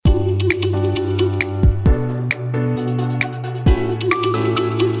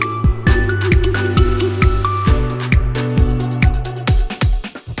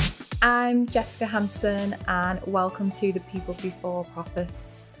Jessica Hampson and welcome to the People Before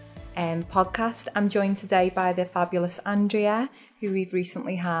Profits podcast. I'm joined today by the fabulous Andrea, who we've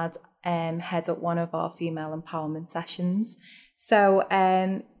recently had head up one of our female empowerment sessions. So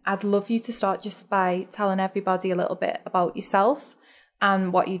I'd love you to start just by telling everybody a little bit about yourself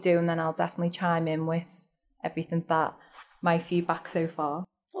and what you do, and then I'll definitely chime in with everything that my feedback so far.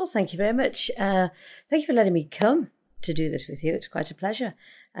 Well, thank you very much. Thank you for letting me come to do this with you. It's quite a pleasure.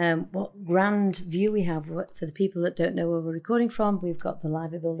 What grand view we have for the people that don't know where we're recording from. We've got the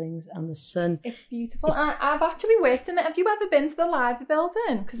Liver buildings and the sun. It's beautiful. I've actually worked in it. Have you ever been to the Liver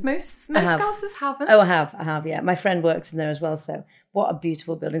building? Because most Scousers haven't. Oh, I have, yeah. My friend works in there as well, so what a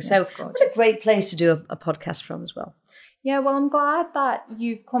beautiful building. Yeah, so what a great place to do a podcast from as well. Yeah, well, I'm glad that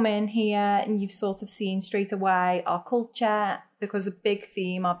you've come in here and you've sort of seen straight away our culture, because a big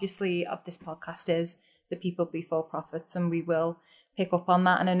theme, obviously, of this podcast is the people before profits, and we will pick up on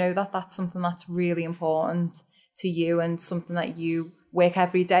that. And I know that that's something that's really important to you and something that you work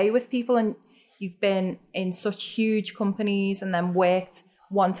every day with people, and you've been in such huge companies and then worked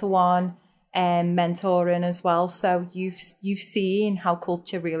one-to-one and mentoring as well. So you've seen how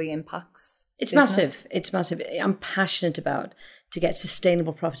culture really impacts. It's business. massive. It's massive. I'm passionate about to get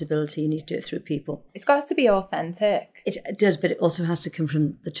sustainable profitability, you need to do it through people. It's got to be authentic. It does, but it also has to come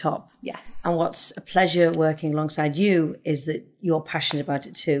from the top. Yes. And what's a pleasure working alongside you is that you're passionate about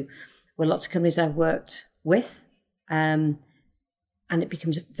it too. Well, lots of companies I've worked with, and it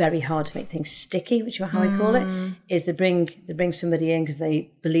becomes very hard to make things sticky, which is how I call it, is they bring somebody in because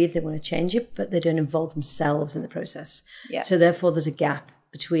they believe they want to change it, but they don't involve themselves in the process. Yeah. So therefore there's a gap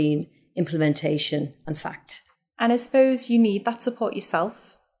between implementation and fact. And I suppose you need that support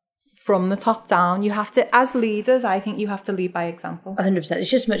yourself from the top down. You have to, as leaders, I think you have to lead by example. 100%. It's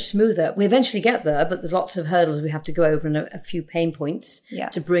just much smoother. We eventually get there, but there's lots of hurdles we have to go over and a few pain points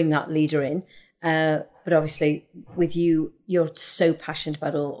to bring that leader in. But obviously with you, you're so passionate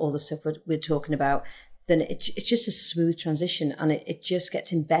about all the stuff we're talking about, then it's just a smooth transition and it just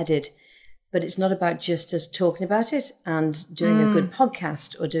gets embedded. But it's not about just us talking about it and doing a good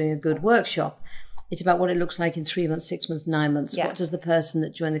podcast or doing a good workshop. It's about what it looks like in 3 months, 6 months, 9 months. Yeah. What does the person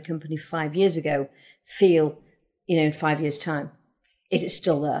that joined the company 5 years ago feel, in 5 years' time? Is it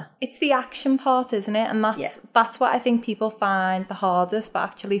still there? It's the action part, isn't it? And that's what I think people find the hardest. But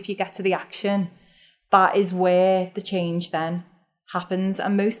actually, if you get to the action, that is where the change then happens.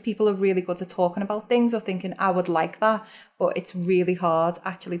 And most people are really good at talking about things or thinking, I would like that. But it's really hard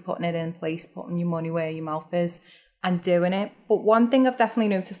actually putting it in place, putting your money where your mouth is and doing it. But one thing I've definitely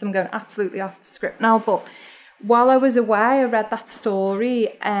noticed, I'm going absolutely off script now, but while I was away, I read that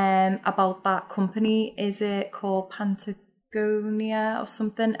story about that company. Is it called Patagonia or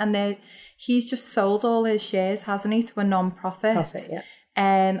something? And he's just sold all his shares, hasn't he, to a non-profit. Profit, yeah.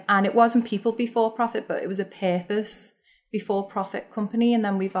 And it wasn't people before profit, but it was a purpose before profit company. And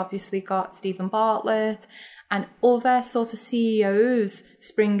then we've obviously got Stephen Bartlett and other sort of CEOs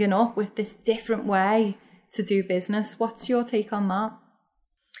springing up with this different way to do business. What's your take on that?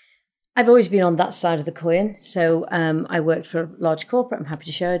 I've always been on that side of the coin. So I worked for a large corporate. I'm happy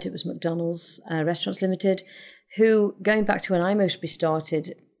to share it. It was McDonald's Restaurants Limited, who, going back to when I mostly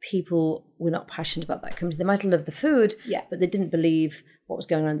started, people were not passionate about that company. They might have loved the food, but they didn't believe what was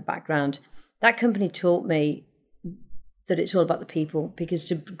going on in the background. That company taught me that it's all about the people, because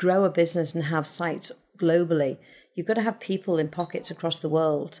to grow a business and have sites globally, you've got to have people in pockets across the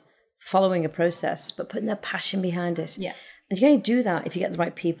world following a process, but putting their passion behind it. Yeah. And you can only do that if you get the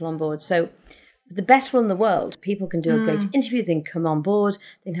right people on board. So the best will in the world, people can do a great interview, they can come on board,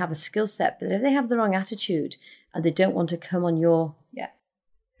 they can have a skill set, but if they have the wrong attitude and they don't want to come on your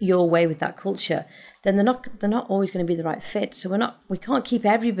way with that culture, then they're not always going to be the right fit. So we can't keep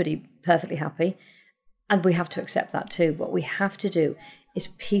everybody perfectly happy, and we have to accept that too. What we have to do is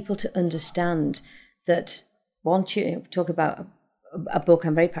people to understand that once you talk about a book,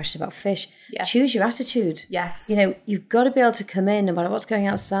 I'm very passionate about fish. Yes. Choose your attitude. Yes. You've got to be able to come in no matter what's going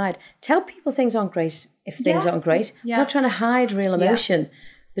outside. Tell people things aren't great if things aren't great. Yeah. Not trying to hide real emotion,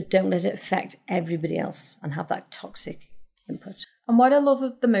 but don't let it affect everybody else and have that toxic input. And what I love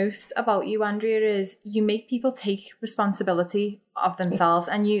the most about you, Andrea, is you make people take responsibility of themselves,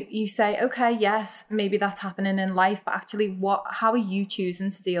 and you say, okay, yes, maybe that's happening in life, but actually how are you choosing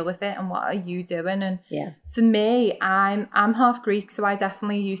to deal with it, and what are you doing? And for me, I'm half Greek, so I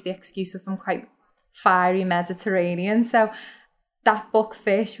definitely use the excuse of I'm quite fiery Mediterranean. So that book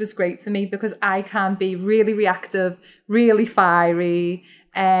Fish was great for me because I can be really reactive, really fiery,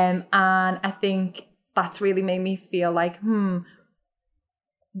 and I think that's really made me feel like,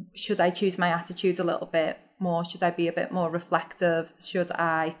 should I choose my attitude a little bit more? Should I be a bit more reflective? Should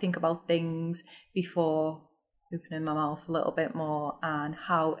I think about things before opening my mouth a little bit more? And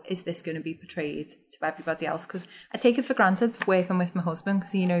how is this going to be portrayed to everybody else? Because I take it for granted working with my husband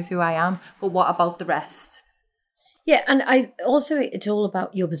because he knows who I am. But what about the rest? Yeah, and I also, it's all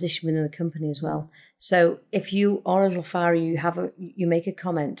about your position within the company as well. So if you are a little fiery, you make a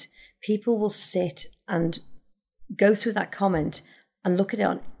comment, people will sit and go through that comment and look at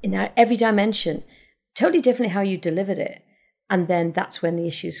it in every dimension, totally differently how you delivered it. And then that's when the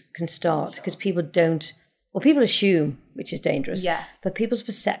issues can start, because people assume, which is dangerous. Yes. But people's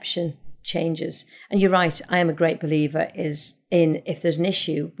perception changes. And you're right, I am a great believer in if there's an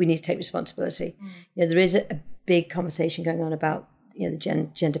issue, we need to take responsibility. There is a big conversation going on about the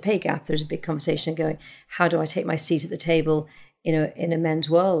gender pay gap. There's a big conversation going, how do I take my seat at the table in a men's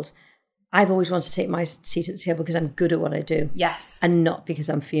world? I've always wanted to take my seat at the table because I'm good at what I do. Yes. And not because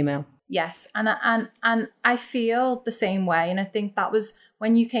I'm female. Yes. And I feel the same way. And I think that was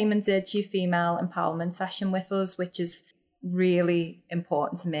when you came and did your female empowerment session with us, which is really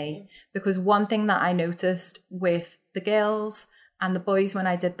important to me, because one thing that I noticed with the girls and the boys when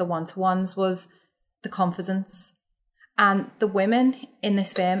I did the one-to-ones was the confidence. And the women in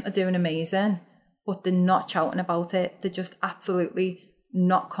this firm are doing amazing, but they're not shouting about it. They're just absolutely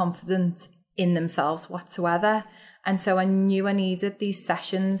not confident in themselves whatsoever. And so I knew I needed these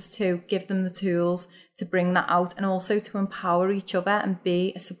sessions to give them the tools to bring that out, and also to empower each other and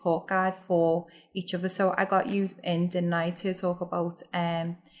be a support guide for each other. So I got you in, didn't I, to talk about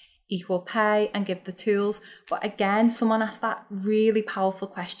equal pay and give the tools. But again, someone asked that really powerful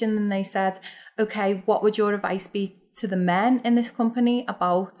question, and they said, okay, what would your advice be to the men in this company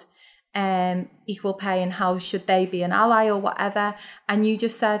about equal pay and how should they be an ally or whatever? And you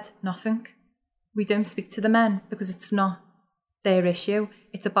just said, nothing. We don't speak to the men because it's not their issue.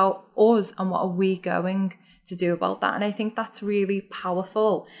 It's about us and what are we going to do about that. And I think that's really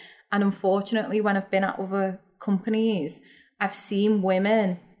powerful. And unfortunately, when I've been at other companies, I've seen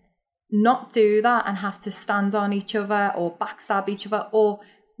women not do that and have to stand on each other or backstab each other, or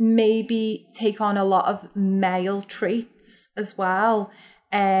maybe take on a lot of male traits as well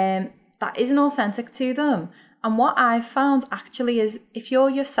that isn't authentic to them. And what I've found actually is, if you're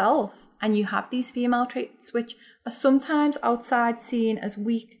yourself and you have these female traits, which are sometimes outside seen as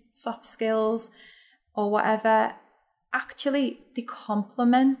weak, soft skills or whatever, actually they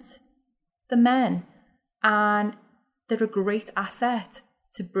complement the men, and they're a great asset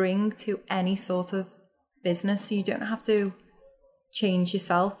to bring to any sort of business. So you don't have to change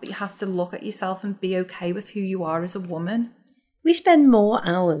yourself, but you have to look at yourself and be okay with who you are as a woman. We spend more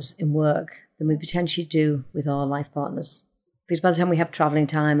hours in work than we potentially do with our life partners, because by the time we have traveling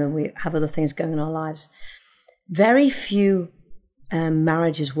time and we have other things going in our lives, very few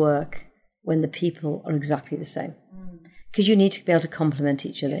marriages work when the people are exactly the same, because you need to be able to complement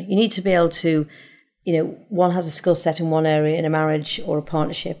each other. You need to be able to, one has a skill set in one area in a marriage or a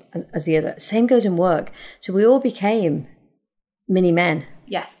partnership as the other. Same goes in work. So we all became mini men.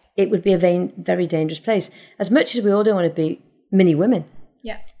 Yes. It would be a very dangerous place. As much as we all don't want to be mini women.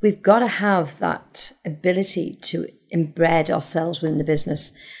 Yeah. We've got to have that ability to embed ourselves within the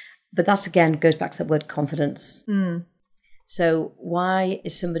business. But that, again, goes back to that word confidence. So why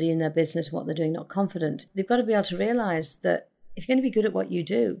is somebody in their business, what they're doing, not confident? They've got to be able to realise that if you're going to be good at what you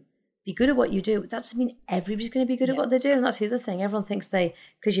do, be good at what you do. That doesn't mean everybody's going to be good at what they do. And that's the other thing. Everyone thinks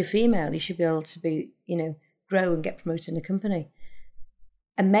because you're female, you should be able to be, grow and get promoted in a company.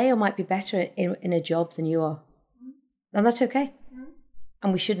 A male might be better in a job than you are. And that's okay.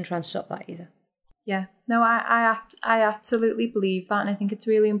 And we shouldn't try and stop that either. Yeah. No, I absolutely believe that. And I think it's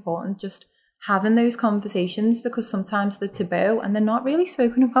really important just having those conversations, because sometimes they're taboo and they're not really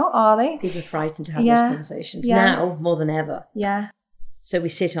spoken about, are they? People are frightened to have those conversations now more than ever. Yeah. So we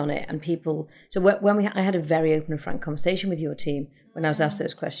sit on it, and people. So when I had a very open and frank conversation with your team when I was asked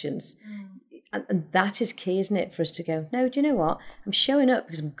those questions, and that is key, isn't it, for us to go, no, do you know what? I'm showing up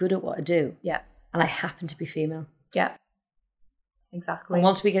because I'm good at what I do. Yeah. And I happen to be female. Yeah. Exactly. And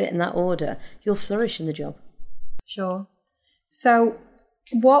once we get it in that order, you'll flourish in the job. Sure. So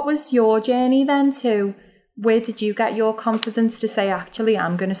what was your journey then to, where did you get your confidence to say, actually,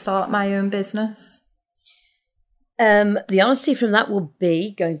 I'm going to start my own business? The honesty from that will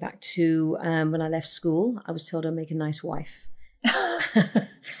be going back to when I left school. I was told I'd make a nice wife.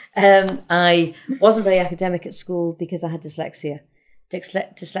 I wasn't very academic at school because I had dyslexia.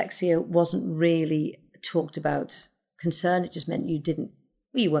 Dyslexia wasn't really talked about concern. It just meant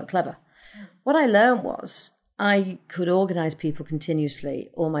you weren't clever. What I learned was I could organise people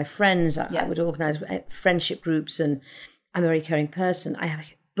continuously, or my friends, I would organise friendship groups, and I'm a very caring person. I have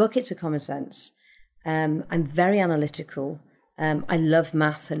buckets of common sense, I'm very analytical. I love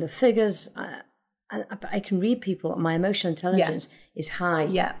maths. I love figures. I can read people. My emotional intelligence is high.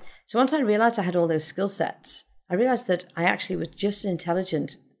 Yeah. So once I realized I had all those skill sets, I realized that I actually was just as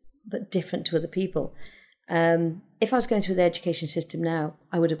intelligent, but different to other people. If I was going through the education system now,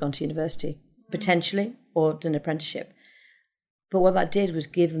 I would have gone to university, potentially, or done an apprenticeship. But what that did was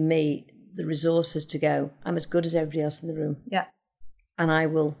give me the resources to go, I'm as good as everybody else in the room. Yeah. And I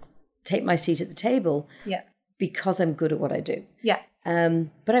will take my seat at the table because I'm good at what I do. Yeah.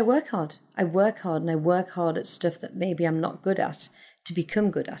 But I work hard. I work hard, and I work hard at stuff that maybe I'm not good at to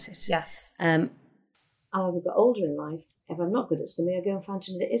become good at it. Yes. And as I've got older in life, if I'm not good at something, I go and find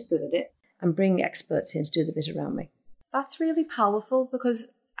somebody that is good at it and bring experts in to do the bit around me. That's really powerful, because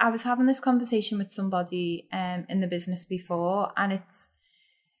I was having this conversation with somebody in the business before, and it's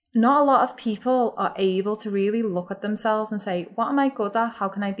not a lot of people are able to really look at themselves and say, what am I good at? How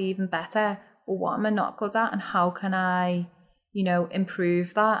can I be even better? Or what am I not good at? And how can I,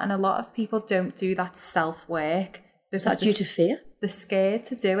 improve that? And a lot of people don't do that self-work. Is that due to fear? They're scared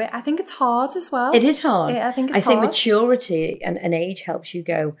to do it. I think it's hard as well. It is hard. I think I think maturity and age helps you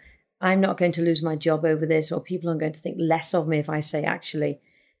go, I'm not going to lose my job over this, or people aren't going to think less of me if I say, actually,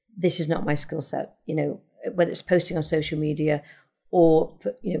 this is not my skill set. Whether it's posting on social media or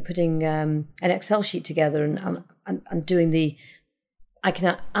putting an Excel sheet together and doing I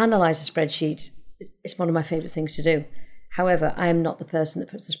can analyze a spreadsheet. It's one of my favorite things to do. However, I am not the person that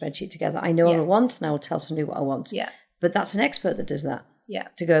puts the spreadsheet together. I know what I want, and I will tell somebody what I want. Yeah. But that's an expert that does that. Yeah.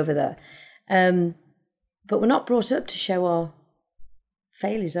 To go over there. But we're not brought up to show our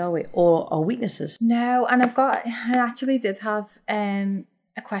failures, are we? Or our weaknesses. No, and I actually did have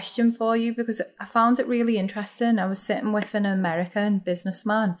a question for you, because I found it really interesting. I was sitting with an American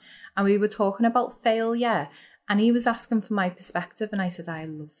businessman, and we were talking about failure, and he was asking for my perspective, and I said, I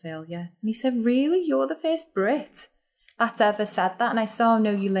love failure. And he said, really? You're the first Brit that's ever said that? And I said, oh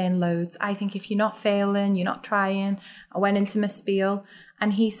no, you learn loads. I think if you're not failing, you're not trying. I went into my spiel,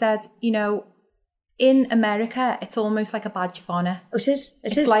 and he said, in America, it's almost like a badge of honor. Oh, it is.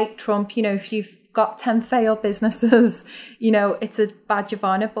 It's like Trump, if you've got 10 failed businesses, it's a badge of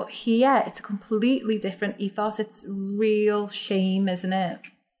honor. But here, it's a completely different ethos. It's real shame, isn't it?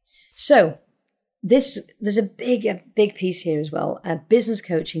 So there's a big piece here as well. Business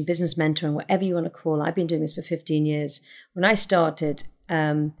coaching, business mentoring, whatever you want to call it. I've been doing this for 15 years. When I started,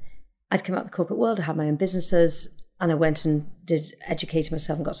 I'd come out of the corporate world. I had my own businesses, and I went and did educate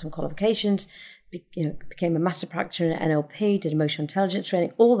myself and got some qualifications. Became a master practitioner in NLP, did emotional intelligence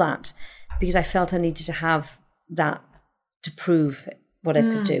training, all that, because I felt I needed to have that to prove what I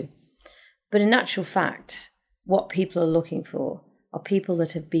could do. But in actual fact, what people are looking for are people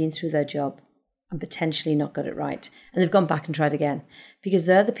that have been through their job and potentially not got it right, and they've gone back and tried again, because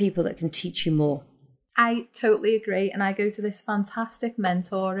they're the people that can teach you more. I totally agree. And I go to this fantastic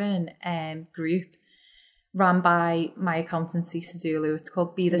mentoring group run by my accountancy Sadulu. It's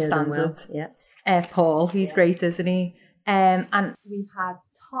called Be the Standard. Well. Yeah. Paul, he's great, isn't he? And we've had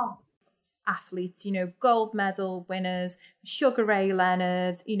top athletes, gold medal winners, Sugar Ray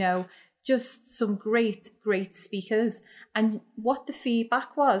Leonard, just some great speakers. And what the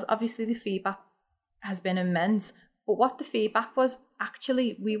feedback was, obviously the feedback has been immense, but what the feedback was,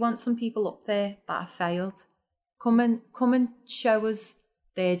 actually, we want some people up there that have failed. Come and show us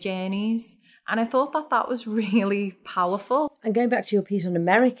their journeys. And I thought that was really powerful. And going back to your piece on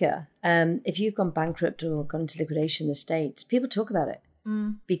America, if you've gone bankrupt or gone into liquidation in the States, people talk about it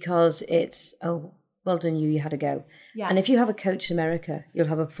because it's, oh, well done you had a go. Yes. And if you have a coach in America, you'll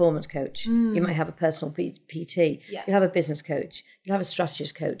have a performance coach. You might have a personal PT. Yeah. You'll have a business coach. You'll have a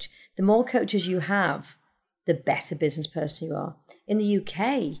strategist coach. The more coaches you have, the better business person you are. In the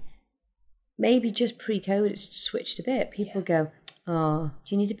UK, maybe just pre-COVID, it's switched a bit. People go, oh,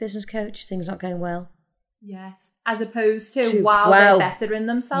 do you need a business coach? Things not going well. Yes. As opposed to wow, they're bettering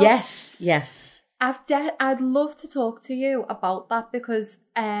themselves. Yes. I'd love to talk to you about that, because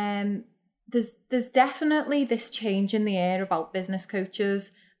there's definitely this change in the air about business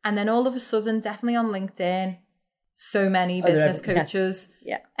coaches, and then all of a sudden, definitely on LinkedIn, so many business coaches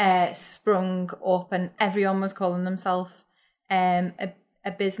sprung up, and everyone was calling themselves a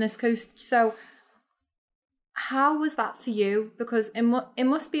business coach. So how was that for you? Because it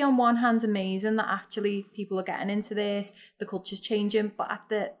must be on one hand amazing that actually people are getting into this, the culture's changing, but at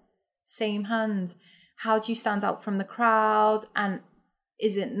the same hand, how do you stand out from the crowd? And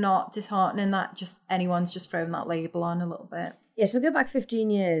is it not disheartening that just anyone's just thrown that label on a little bit? Yes, we go back 15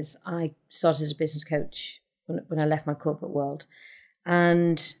 years. I started as a business coach when I left my corporate world.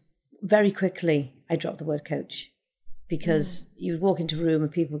 And very quickly, I dropped the word coach, because you would walk into a room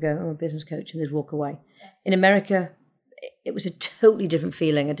and people would go, oh, business coach, and they'd walk away. In America, it was a totally different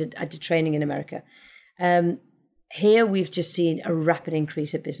feeling. I did training in America. Here, we've just seen a rapid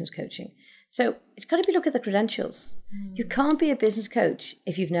increase of business coaching. So it's got to be look at the credentials. You can't be a business coach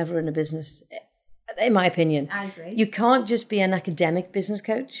if you've never run a business, in my opinion. I agree. You can't just be an academic business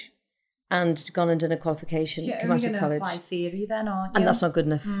coach and gone and done a qualification, come out of college. Apply theory then, aren't you? And that's not good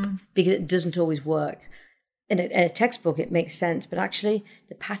enough because it doesn't always work. In a textbook, it makes sense, but actually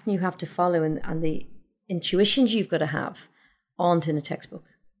the pattern you have to follow and the intuitions you've got to have aren't in a textbook.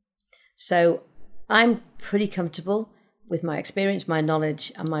 So I'm pretty comfortable with my experience, my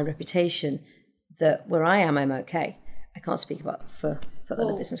knowledge, and my reputation that where I am, I'm okay. I can't speak about for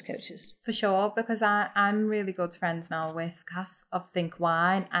other business coaches. For sure, because I'm really good friends now with Kath of Think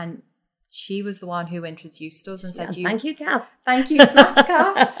Wine, and she was the one who introduced us and said, thank you, Kath. Thank you, Snaps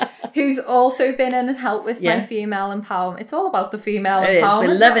Kath, who's also been in and helped with my female empowerment. It's all about the female empowerment.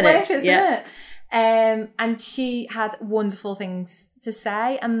 We're loving network, it, isn't it? And she had wonderful things to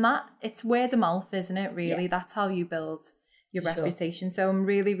say, and that it's word of mouth, isn't it? Really, that's how you build your reputation. So I'm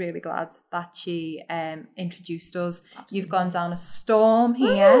really, really glad that she introduced us. Absolutely. You've gone down a storm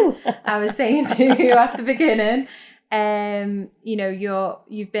here. I was saying to you at the beginning, you know,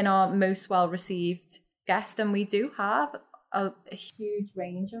 you've been our most well received guest, and we do have a huge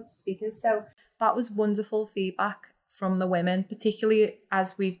range of speakers. So that was wonderful feedback from the women, particularly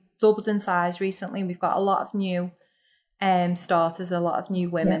as we've doubled in size recently. We've got a lot of new starters, a lot of new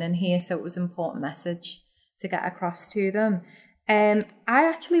women in here, so it was an important message to get across to them. I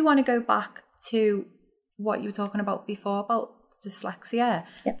actually want to go back to what you were talking about before about dyslexia.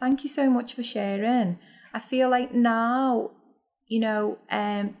 Thank you so much for sharing. I feel like now, you know,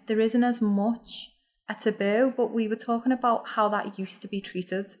 there isn't as much a taboo, but we were talking about how that used to be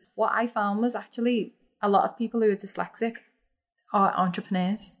treated. What I found was actually a lot of people who are dyslexic are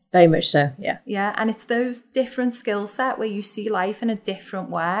entrepreneurs. Very much so, yeah. Yeah, and it's those different skill set where you see life in a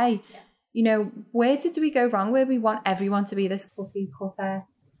different way. You know, where did we go wrong where we want everyone to be this cookie cutter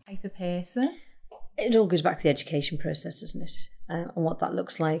type of person? It all goes back to the education process, doesn't it? And what that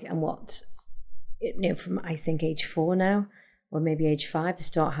looks like, and what, you know, from I think age 4 now, or maybe age 5, they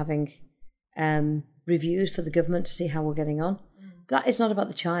start having reviews for the government to see how we're getting on. That is not about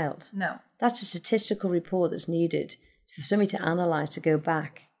the child. No. That's a statistical report that's needed for somebody to analyse, to go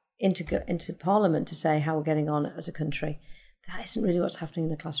back into Parliament to say how we're getting on as a country. That isn't really what's happening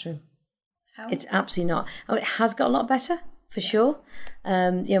in the classroom. How? It's absolutely not. Oh, it has got a lot better, for sure.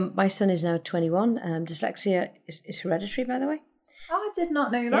 You know, my son is now 21. Dyslexia is hereditary, by the way. Oh, I did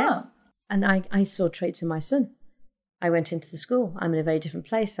not know that. And I saw traits in my son. I went into the school. I'm in a very different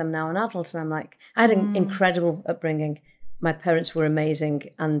place. I'm now an adult, and I'm like, I had an incredible upbringing. My parents were amazing,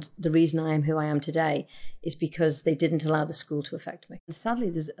 and the reason I am who I am today is because they didn't allow the school to affect me. And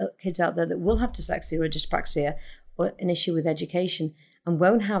sadly, there's kids out there that will have dyslexia or dyspraxia or an issue with education and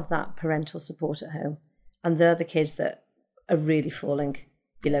won't have that parental support at home. And they're the kids that are really falling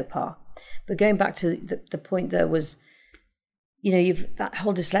below par. But going back to the point there was, you know, that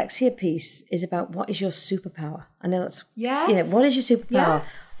whole dyslexia piece is about what is your superpower. I know that's, you know, what is your superpower?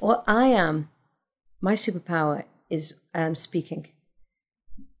 Yes. What I am, my superpower is speaking,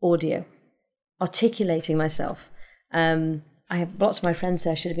 audio, articulating myself. I have lots of my friends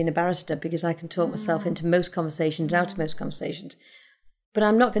say I should have been a barrister because I can talk myself into most conversations, out of most conversations. But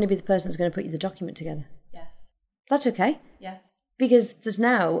I'm not going to be the person that's going to put you the document together. Yes. That's okay. Yes. Because there's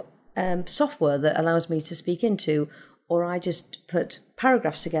now software that allows me to speak into, or I just put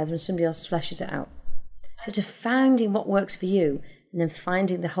paragraphs together and somebody else fleshes it out. So to finding what works for you and then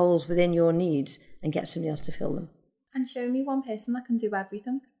finding the holes within your needs and get somebody else to fill them. And show me one person that can do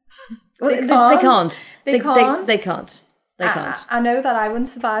everything. Well, they can't. They can't. They can't. They can't. I know that I wouldn't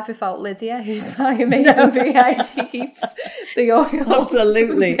survive without Lydia, who's my amazing VA. She keeps the oil.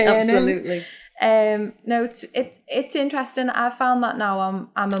 Absolutely, burning. absolutely. No, it's interesting. I found that now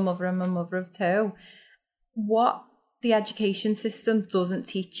I'm a mother and I'm a mother of 2. What the education system doesn't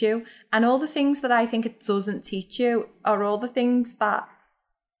teach you, and all the things that I think it doesn't teach you, are all the things that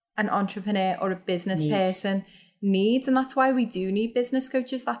an entrepreneur or a business person needs. And that's why we do need business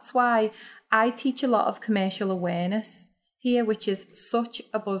coaches. That's why I teach a lot of commercial awareness here, which is such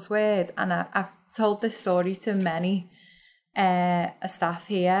a buzzword, and I've told this story to many staff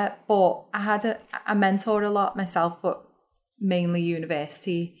here, but I had a mentor a lot myself, but mainly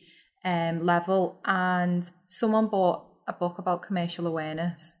university level, and someone bought a book about commercial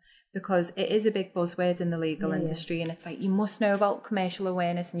awareness because it is a big buzzword in the legal industry, and it's like, you must know about commercial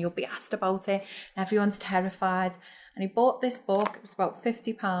awareness and you'll be asked about it, and everyone's terrified. And he bought this book. It was about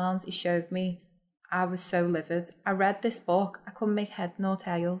 £50. He showed me. I was so livid. I read this book, I couldn't make head nor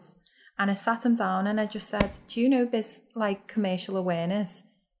tails. And I sat him down and I just said, do you know commercial awareness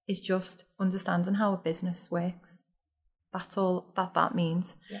is just understanding how a business works. That's all that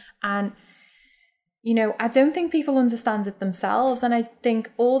means. Yeah. And, you know, I don't think people understand it themselves. And I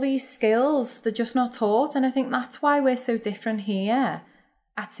think all these skills, they're just not taught. And I think that's why we're so different here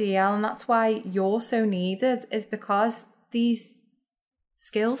at CEL. And that's why you're so needed, is because these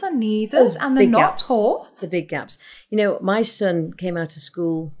skills are needed and they're not taught. The big gaps. You know, my son came out of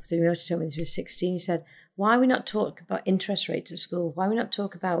school, he told me when he was 16, he said, why are we not talking about interest rates at school? Why are we not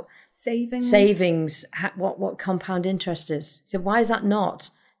talking about savings, what compound interest is? He said, why is that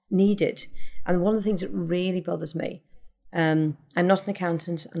not needed? And one of the things that really bothers me, I'm not an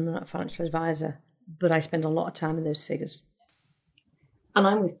accountant, I'm not a financial advisor, but I spend a lot of time in those figures. And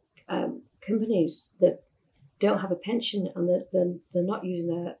I'm with companies that don't have a pension and they're not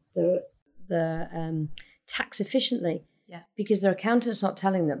using their tax efficiently because their accountant's not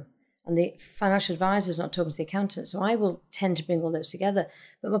telling them and the financial advisor's not talking to the accountant. So I will tend to bring all those together.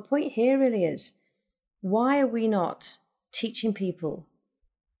 But my point here really is, why are we not teaching people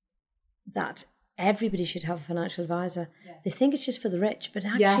that everybody should have a financial advisor? Yes. They think it's just for the rich, but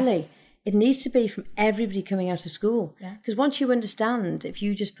actually it needs to be from everybody coming out of school. Because once you understand, if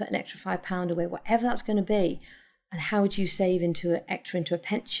you just put an extra £5 away, whatever that's going to be, and how would you save into a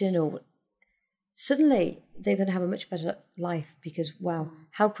pension, or suddenly they're going to have a much better life. Because wow,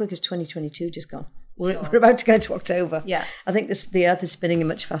 how quick has 2022 just gone? We're about to go into October. Yeah, I think the Earth is spinning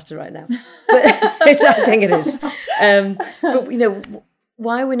much faster right now. But I think it is. But you know,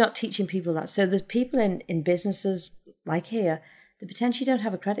 why are we not teaching people that? So there's people in businesses like here that potentially don't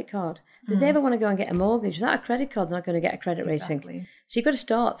have a credit card. But if they ever want to go and get a mortgage, without a credit card, they're not going to get a credit rating. So you've got to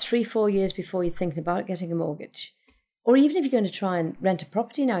start 3-4 years before you're thinking about getting a mortgage. Or even if you're going to try and rent a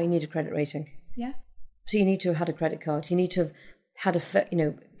property now, you need a credit rating. Yeah. So you need to have had a credit card. You need to have had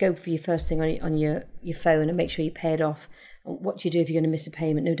go for your first thing on your phone and make sure you pay it off. What do you do if you're going to miss a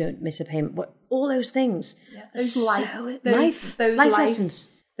payment? No, don't miss a payment. All those things. Yeah. Those life lessons.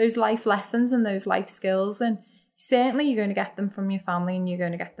 Those life lessons and those life skills. And certainly you're going to get them from your family and you're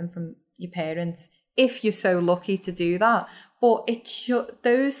going to get them from your parents if you're so lucky to do that. But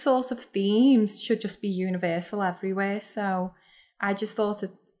those sort of themes should just be universal everywhere. So I just thought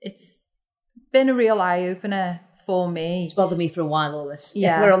it's been a real eye-opener for me. It's bothered me for a while, all this.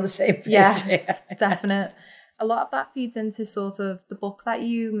 Yeah. We're on the same page. Yeah, definite. A lot of that feeds into sort of the book that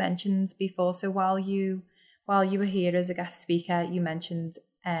you mentioned before. So while you were here as a guest speaker, you mentioned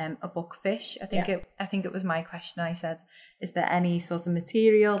a book, Fish. I think it was my question. I said, is there any sort of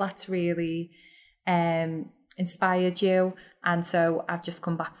material that's really inspired you? And so I've just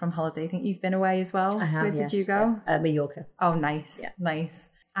come back from holiday. I think you've been away as well. I have. Where did you go? Mallorca. Oh, nice. Yeah.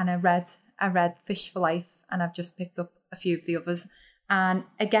 Nice. And I read Fish for Life, and I've just picked up a few of the others. And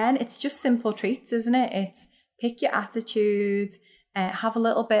again, it's just simple treats, isn't it? It's pick your attitude, have a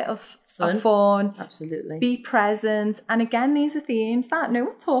little bit of fun. Absolutely. Be present. And again, these are themes that no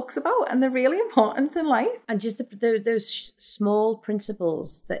one talks about, and they're really important in life. And just those small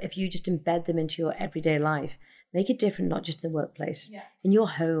principles that if you just embed them into your everyday life, make it different, not just in the workplace, in your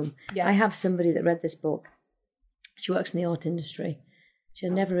home. Yeah. I have somebody that read this book. She works in the art industry. She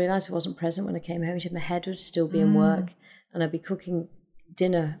had never realised I wasn't present when I came home. She had my head would still be in work, and I'd be cooking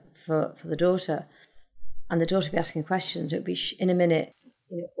dinner for the daughter, and the daughter would be asking questions. It would be in a minute,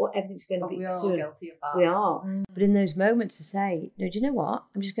 everything's going to be soon. We are all guilty of that. We are. But in those moments to say, no, do you know what?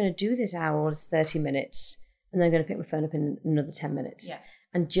 I'm just going to do this hour or 30 minutes, and then I'm going to pick my phone up in another 10 minutes,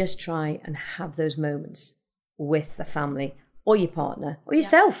 and just try and have those moments with the family or your partner or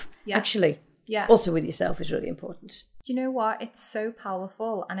yourself, actually. Yeah. Also with yourself is really important. Do you know what? It's so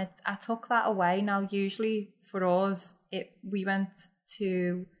powerful. And I took that away. Now, usually for us, we went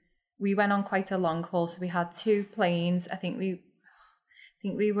on quite a long haul. So we had 2 planes. I think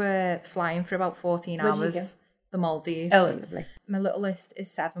we were flying for about 14 hours. Where did you go? The Maldives. Oh, lovely. My littlest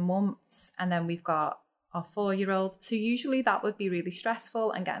is 7 months. And then we've got our 4-year-old. So usually that would be really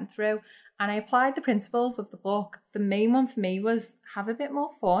stressful and getting through. And I applied the principles of the book. The main one for me was have a bit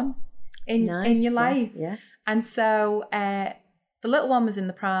more fun in your life. Yeah. And so the little one was in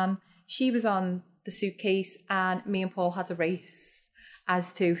the pram. She was on the suitcase, and me and Paul had a race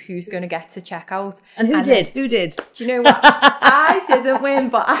as to who's going to get to check out. And who did? Who did? Do you know what? I didn't win,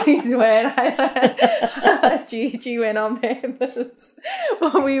 but I swear I let Gigi win on purpose.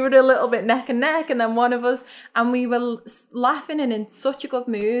 But we were a little bit neck and neck, and then one of us, and we were laughing and in such a good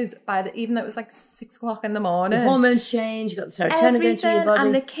mood even though it was like 6 o'clock in the morning. The hormones change, you got the serotonin going through your body.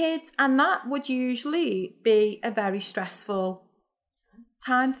 And the kids, and that would usually be a very stressful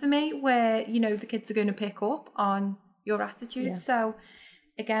time for me where, you know, the kids are going to pick up on your attitude. Yeah. So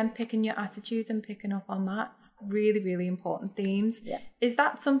again, picking your attitude and picking up on that, really, really important themes. Yeah. Is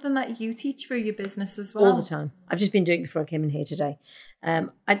that something that you teach through your business as well? All the time. I've just been doing it before I came in here today.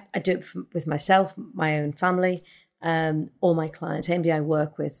 I do it with myself, my own family, all my clients. Anybody I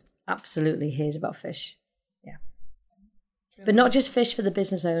work with absolutely hears about fish. Yeah. Really? But not just fish for the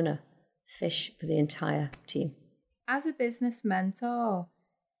business owner, fish for the entire team. As a business mentor,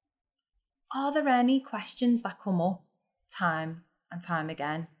 are there any questions that come up time and time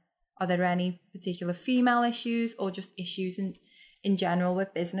again? Are there any particular female issues or just issues in general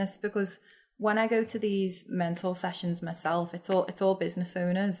with business? Because when I go to these mentor sessions myself, it's all business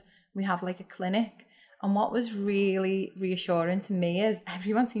owners. We have like a clinic. And what was really reassuring to me is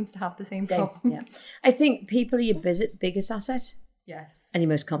everyone seems to have the same problems. Yeah. I think people are your biggest asset. Yes. And your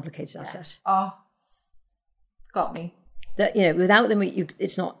most complicated asset. Oh, got me. That, you know, without them,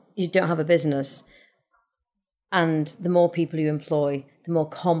 you don't have a business. And the more people you employ, the more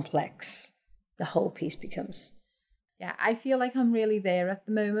complex the whole piece becomes. Yeah, I feel like I'm really there at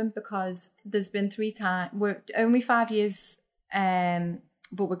the moment because there's been 3 times. We're only 5 years,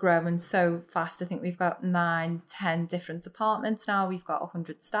 but we're growing so fast. I think we've got 9, 10 different departments now. We've got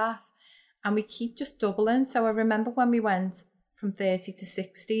 100 staff and we keep just doubling. So I remember when we went from 30 to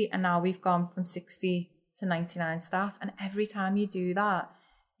 60 and now we've gone from 60 to 99 staff. And every time you do that,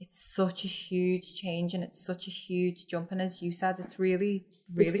 it's such a huge change and it's such a huge jump. And as you said, it's really,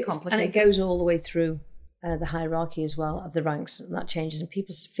 really complicated. And it goes all the way through the hierarchy as well of the ranks, and that changes. And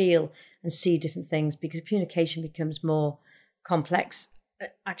people feel and see different things because communication becomes more complex.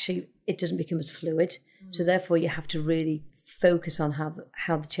 Actually, it doesn't become as fluid. So therefore, you have to really focus on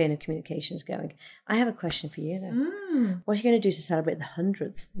how the chain of communication is going. I have a question for you though. What are you going to do to celebrate the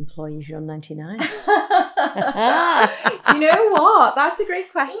 100th employee if you're on 99? Do you know what? That's a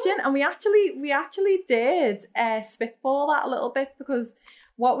great question. And we actually did spitball that a little bit because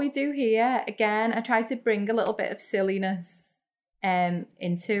what we do here, again, I try to bring a little bit of silliness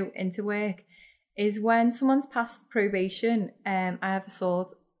into work, is when someone's passed probation, I have a sword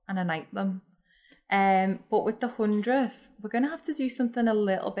and I knight them. But with the 100th, we're going to have to do something a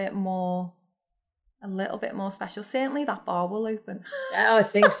little bit more special. Certainly that bar will open. Oh, I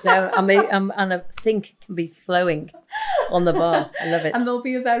think so. I mean, and I think it can be flowing on the bar. I love it. And there'll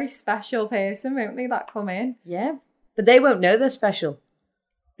be a very special person, won't they, that come in? Yeah, but they won't know they're special.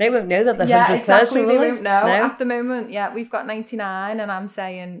 They won't know that the 100th exactly, person they will won't know. No? At the moment, yeah, we've got 99 and I'm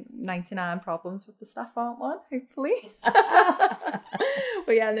saying 99 problems with the staff aren't one, hopefully.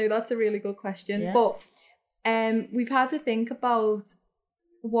 But yeah, no, that's a really good question. Yeah. But we've had to think about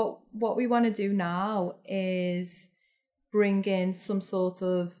what we want to do now is bring in some sort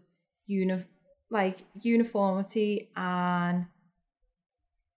of uniformity and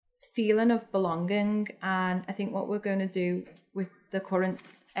feeling of belonging. And I think what we're going to do with the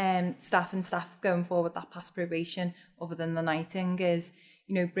current staff going forward that pass probation, other than the knighting, is,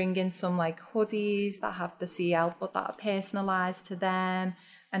 you know, bring in some like hoodies that have the CL but that are personalised to them,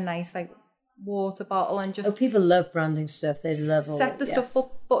 a nice like water bottle, and just people love branding stuff. They love all set the stuff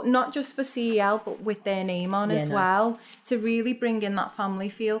up, but not just for CEL but with their name on as well, to really bring in that family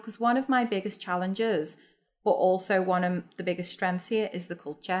feel. Because one of my biggest challenges, but also one of the biggest strengths here, is the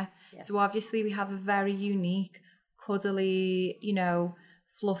culture. So obviously we have a very unique, cuddly, you know,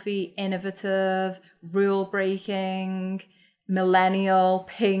 fluffy, innovative, rule breaking, millennial,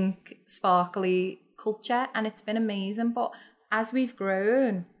 pink, sparkly culture, and it's been amazing. But as we've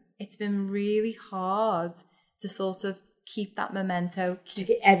grown, it's been really hard to sort of keep that memento, keep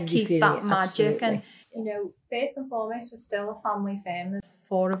that magic. Absolutely. And, you know, first and foremost, we're still a family firm. There's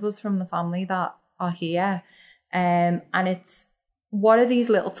 4 of us from the family that are here. And it's, what are these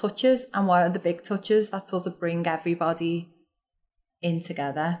little touches and what are the big touches that sort of bring everybody in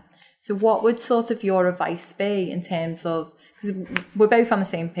together? So what would sort of your advice be in terms of, because we're both on the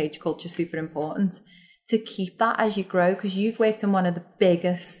same page, culture is super important, to keep that as you grow, because you've worked in one of the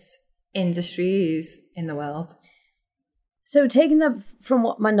biggest industries in the world. So taking that from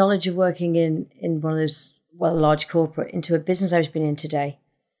what my knowledge of working in one of those, well, large corporate, into a business I've been in today,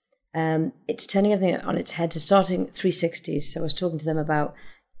 it's turning everything on its head to starting 360s. So I was talking to them about,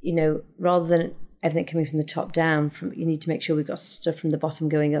 you know, rather than everything coming from the top down, you need to make sure we've got stuff from the bottom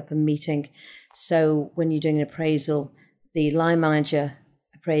going up and meeting. So when you're doing an appraisal, the line manager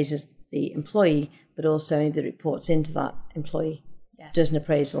appraises the employee, but also anybody that reports into that employee does an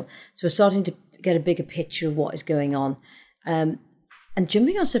appraisal. So we're starting to get a bigger picture of what is going on, and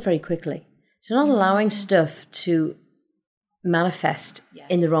jumping on stuff very quickly. So not allowing stuff to manifest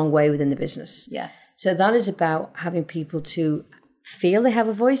in the wrong way within the business. Yes. So that is about having people to feel they have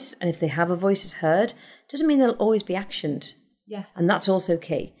a voice, and if they have a voice, it's heard, doesn't mean they'll always be actioned. Yes. And that's also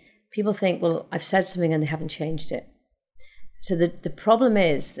key. People think, well, I've said something and they haven't changed it. So the problem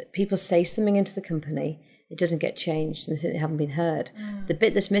is that people say something into the company, it doesn't get changed, and they think they haven't been heard. The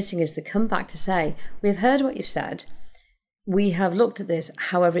bit that's missing is they come back to say, we have heard what you've said. We have looked at this.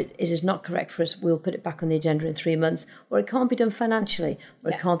 However, it is not correct for us. We'll put it back on the agenda in 3 months. Or it can't be done financially.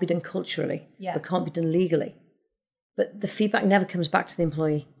 Or it can't be done culturally. Or it can't be done legally. But the feedback never comes back to the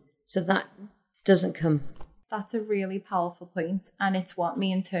employee. So that doesn't come. That's a really powerful point. And it's what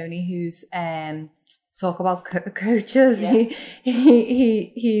me and Tony, who's talk about coaches,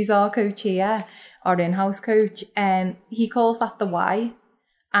 he's our coach here, our in-house coach. He calls that the why.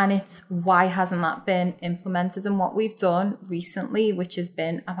 And it's why hasn't that been implemented? And what we've done recently, which has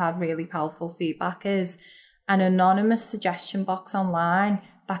been, I've had really powerful feedback, is an anonymous suggestion box online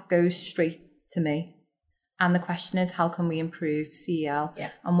that goes straight to me. And the question is, how can we improve CEL? Yeah.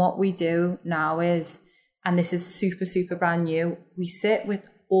 And what we do now is, and this is super, super brand new, we sit with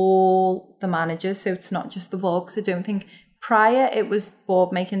all the managers. So it's not just the board, because I don't think prior it was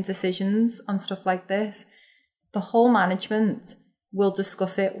board making decisions on stuff like this. The whole management will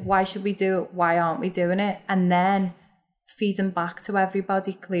discuss it. Why should we do it? Why aren't we doing it? And then feeding back to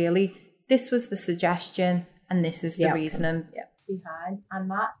everybody clearly, this was the suggestion and this is the reasoning behind. And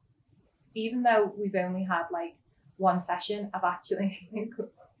that, even though we've only had like one session, I've actually,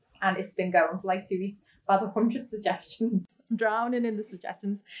 and it's been going for like 2 weeks, I've had 100 suggestions. I'm drowning in the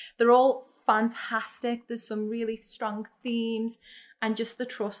suggestions. They're all fantastic. There's some really strong themes, and just the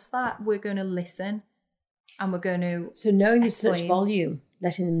trust that we're going to listen. And we're going to. So knowing there's such volume,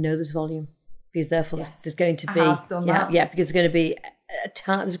 letting them know there's volume, because therefore there's going to be because there's going to be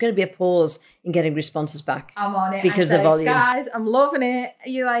there's going to be a pause in getting responses back. I'm on it because the volume. Guys, I'm loving it.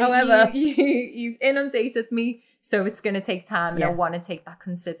 You like, however, you've inundated me, so it's going to take time, and I want to take that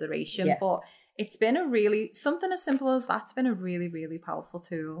consideration. Yeah. But it's been something as simple as that's been a really, really powerful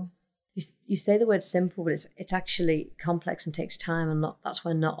tool. You say the word simple, but it's actually complex and takes time, and that's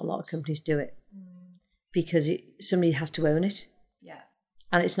why not a lot of companies do it. Because somebody has to own it. Yeah.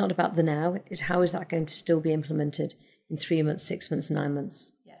 And it's not about the now, it's how is that going to still be implemented in 3 months, 6 months, 9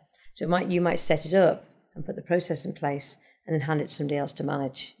 months. Yes. So you might set it up and put the process in place and then hand it to somebody else to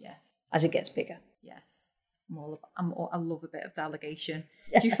manage. Yes. As it gets bigger. Yes. I love a bit of delegation.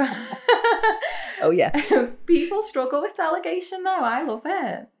 Do you find Oh, yes. People struggle with delegation though. I love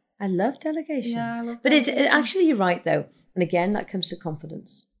it. I love delegation. Yeah, I love delegation. But actually, you're right though. And again, that comes to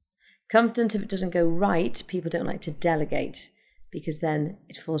confidence. Confidence, if it doesn't go right, people don't like to delegate because then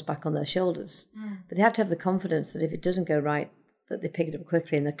it falls back on their shoulders. But they have to have the confidence that if it doesn't go right, that they pick it up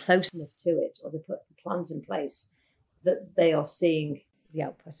quickly and they're close enough to it, or they put the plans in place that they are seeing the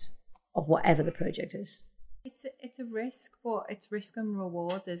output of whatever the project is. It's a risk, but it's risk and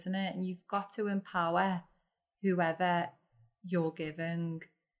reward, isn't it? And you've got to empower whoever you're giving.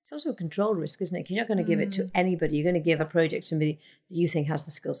 It's also a control risk, isn't it? You're not going to give it to anybody. You're going to give a project to somebody that you think has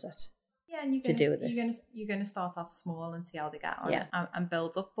the skill set. Yeah, and you're going to start off small and see how they get on and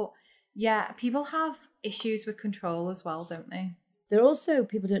build up. But yeah, people have issues with control as well, don't they? There are also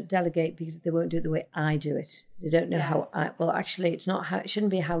people don't delegate because they won't do it the way I do it. They don't know how. Actually, it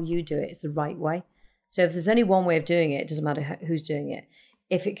shouldn't be how you do it. It's the right way. So if there's only one way of doing it, it doesn't matter who's doing it.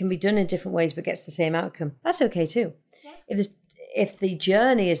 If it can be done in different ways but gets the same outcome, that's okay too. Yeah. If the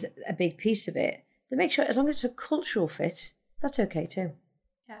journey is a big piece of it, then make sure, as long as it's a cultural fit, that's okay too.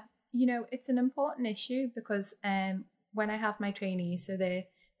 Yeah, it's an important issue because when I have my trainees, so they're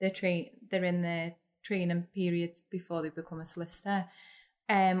in their training period before they become a solicitor.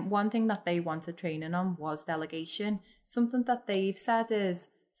 One thing that they wanted training on was delegation. Something that they've said is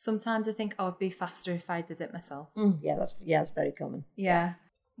sometimes I think, it'd be faster if I did it myself. That's very common. Yeah,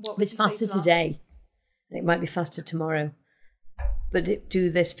 it's faster today, and it might be faster tomorrow. But do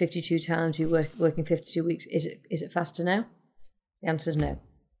this 52 times, you're working 52 weeks. Is it faster now? The answer is no.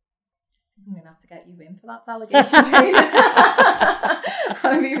 I'm going to have to get you in for that delegation training.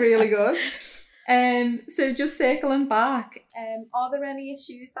 That'd be really good. So just circling back, are there any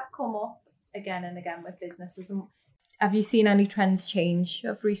issues that come up again and again with businesses? And have you seen any trends change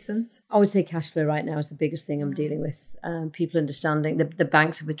of recent? I would say cash flow right now is the biggest thing I'm dealing with. People understanding the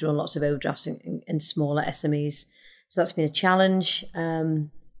banks have withdrawn lots of overdrafts in smaller SMEs. So that's been a challenge.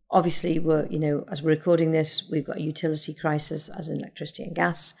 Obviously, as we're recording this, we've got a utility crisis as in electricity and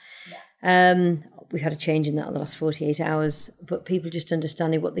gas. Yeah. We've had a change in that in the last 48 hours, but people just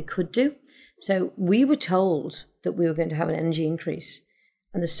understanding what they could do. So we were told that we were going to have an energy increase.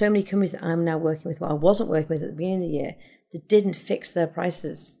 And there's so many companies that I'm now working with, I wasn't working with at the beginning of the year, that didn't fix their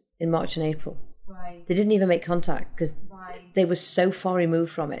prices in March and April. Right. They didn't even make contact because they were so far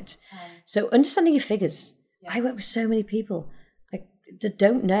removed from it. So understanding your figures. Yes. I work with so many people that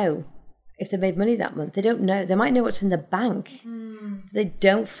don't know if they made money that month. They don't know. They might know what's in the bank. But they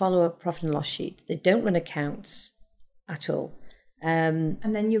don't follow a profit and loss sheet. They don't run accounts at all. And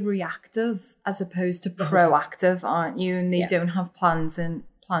then you're reactive as opposed to proactive, aren't you? And they don't have plans in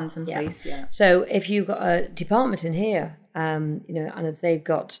place yet. So if you've got a department in here, and if they've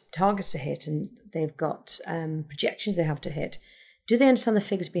got targets to hit and they've got projections they have to hit, do they understand the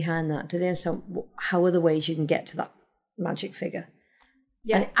figures behind that? Do they understand how other ways you can get to that magic figure?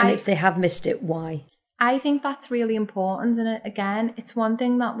 Yeah, and if they have missed it, why? I think that's really important. And again, it's one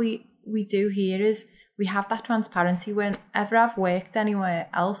thing that we do here is we have that transparency. Whenever I've worked anywhere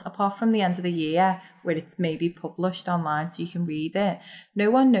else, apart from the end of the year, where it's maybe published online so you can read it,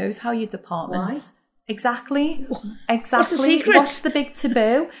 no one knows how your departments... Why? Exactly. What's the secret? What's the big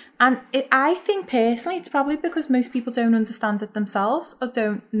taboo? And I think personally, it's probably because most people don't understand it themselves or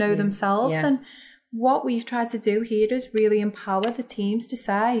don't know themselves. Yeah. And what we've tried to do here is really empower the teams to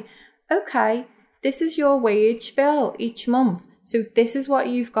say, okay, this is your wage bill each month. So this is what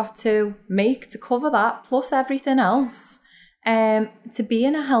you've got to make to cover that, plus everything else. To be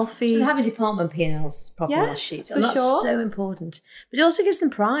in a healthy... So have a department P&Ls, profit and loss sheets. And that's so important. But it also gives them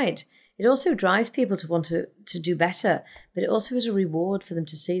pride. It also drives people to want to do better, but it also is a reward for them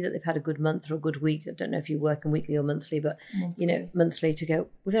to see that they've had a good month or a good week. I don't know if you work in weekly or monthly, but monthly to go,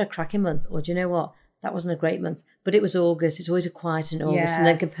 we've had a cracking month, or do you know what? That wasn't a great month, but it was August. It's always a quiet in August, and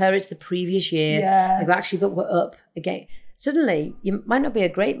then compare it to the previous year. Yes. Like, actually, but we're up again. Suddenly, you might not be a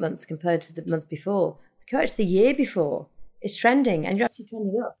great month compared to the month before. Compare it to the year before. It's trending, and you're actually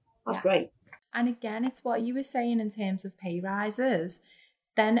trending up. That's great. And again, it's what you were saying in terms of pay rises.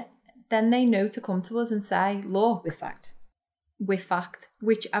 Then they know to come to us and say, look. With fact,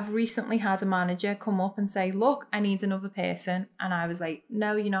 which I've recently had a manager come up and say, look, I need another person. And I was like,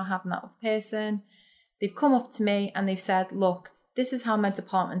 no, you're not having that other person. They've come up to me and they've said, look, this is how my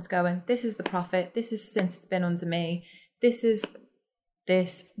department's going. This is the profit. This is since it's been under me. This is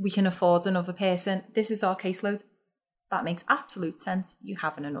this. We can afford another person. This is our caseload. That makes absolute sense. You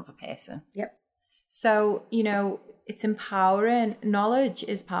having another person. Yep. So, it's empowering. Knowledge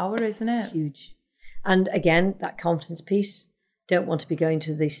is power, isn't it? Huge. And again, that confidence piece. Don't want to be going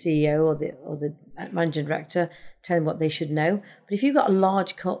to the CEO or the managing director telling what they should know. But if you've got a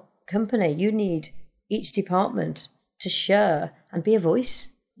large company, you need each department to share and be a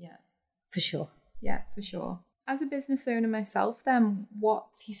voice. Yeah. For sure. Yeah, for sure. As a business owner myself, then, what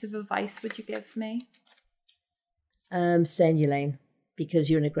piece of advice would you give me? Stay in your lane, because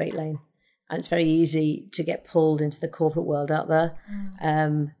you're in a great lane. And it's very easy to get pulled into the corporate world out there.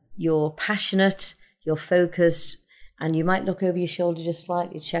 You're passionate, you're focused, and you might look over your shoulder just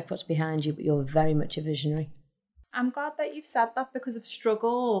slightly, check what's behind you, but you're very much a visionary. I'm glad that you've said that, because I've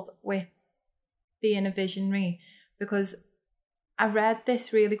struggled with being a visionary, because I read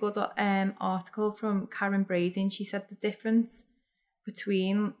this really good article from Karen Brady, and she said the difference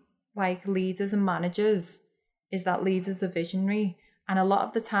between leaders and managers is that leaders are visionary. And a lot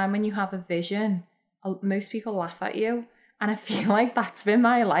of the time when you have a vision, most people laugh at you. And I feel like that's been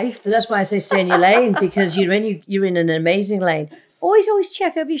my life. But that's why I say stay in your lane, because you're in an amazing lane. Always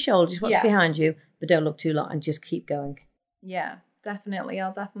check over your shoulders what's behind you, but don't look too long and just keep going. Yeah, definitely.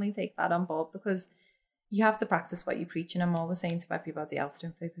 I'll definitely take that on board, because you have to practice what you preach. And I'm always saying to everybody else,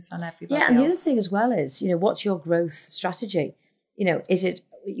 don't focus on everybody else. Yeah, and the other thing as well is, what's your growth strategy? Is it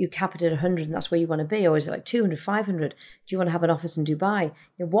you cap it at 100 and that's where you want to be, or is it like 200, 500? Do you want to have an office in Dubai?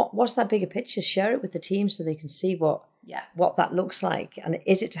 What's that bigger picture? Share it with the team so they can see what that looks like. And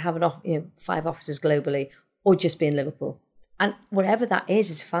is it to have 5 offices globally, or just be in Liverpool? And whatever that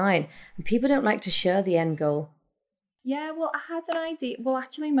is fine. And people don't like to share the end goal. Yeah, well, I had an idea. Well,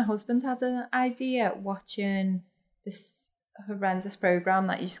 actually, my husband had an idea watching this horrendous program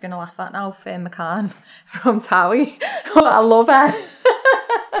that you're just going to laugh at now, Finn McCann from Towie. I love her.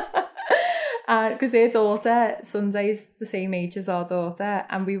 Because her daughter, Sunday's the same age as our daughter,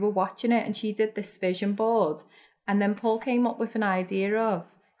 and we were watching it, and she did this vision board. And then Paul came up with an idea of,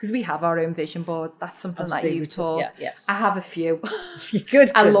 because we have our own vision board, that's something that you've taught. Yeah, yes. I have a few.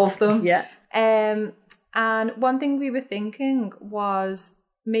 Good. I love them. Yeah. And one thing we were thinking was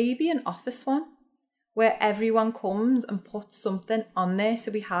maybe an office one, where everyone comes and puts something on there,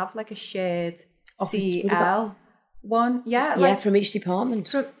 so we have like a shared CL one. Yeah, from each department.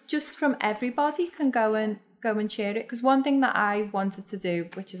 From everybody can go and share it. Because one thing that I wanted to do,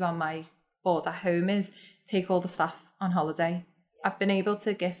 which is on my board at home, is take all the staff on holiday. I've been able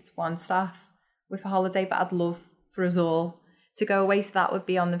to gift one staff with a holiday, but I'd love for us all to go away. So that would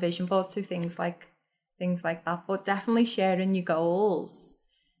be on the vision board. So things like that, but definitely sharing your goals.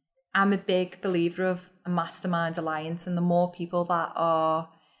 I'm a big believer of a mastermind alliance, and the more people that are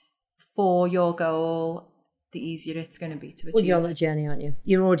for your goal, the easier it's going to be to achieve. Well, you're on that journey, aren't you?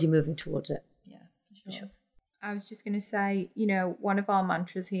 You're already moving towards it. Yeah, for sure. I was just going to say, one of our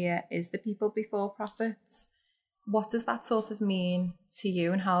mantras here is the people before profits. What does that sort of mean to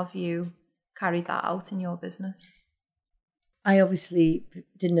you, and how have you carried that out in your business? I obviously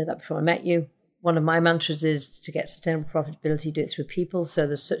didn't know that before I met you. One of my mantras is to get sustainable profitability, do it through people. So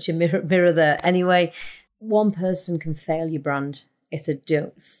there's such a mirror there. Anyway, one person can fail your brand if they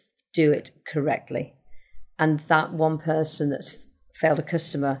don't do it correctly. And that one person that's failed a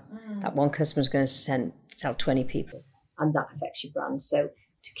customer, that one customer is going to tell 20 people. And that affects your brand. So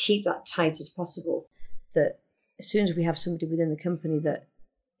to keep that tight as possible, that as soon as we have somebody within the company that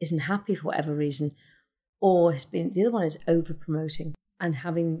isn't happy for whatever reason, or the other one is over promoting, and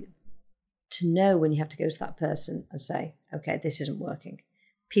having to know when you have to go to that person and say, okay, this isn't working.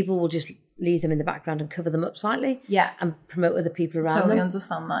 People will just leave them in the background and cover them up slightly, and promote other people around them. Totally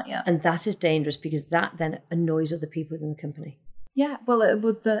understand that, yeah. And that is dangerous, because that then annoys other people within the company. Yeah, well, it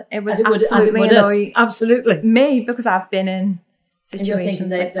would absolutely annoy absolutely me, because I've been in situations and you're thinking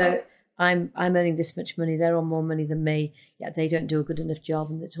that. I'm earning this much money, they're on more money than me, yet they don't do a good enough job,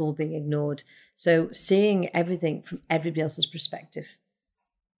 and it's all being ignored. So seeing everything from everybody else's perspective.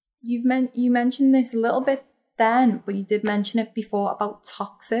 You mentioned this a little bit then, but you did mention it before about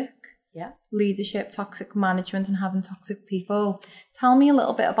toxic leadership, toxic management, and having toxic people. Tell me a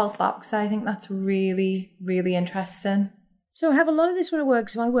little bit about that, because I think that's really, really interesting. So I have a lot of this when I work.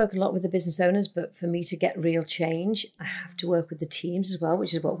 So I work a lot with the business owners, but for me to get real change, I have to work with the teams as well,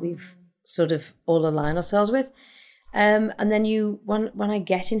 which is what we've sort of all align ourselves with. And then when I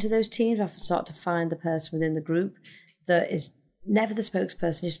get into those teams, I start to find the person within the group that is never the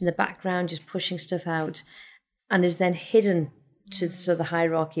spokesperson, just in the background, just pushing stuff out, and is then hidden to the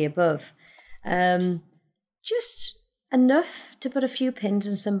hierarchy above. Just enough to put a few pins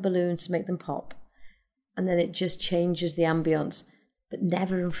and some balloons to make them pop. And then it just changes the ambience, but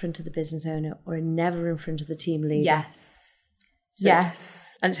never in front of the business owner, or never in front of the team leader. Yes. So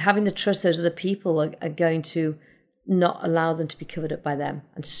it's having the trust those other people are going to not allow them to be covered up by them,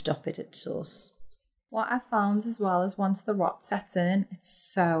 and stop it at source. What I've found as well is once the rot sets in, it's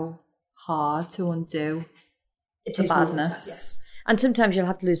so hard to undo the badness. Yes. And sometimes you'll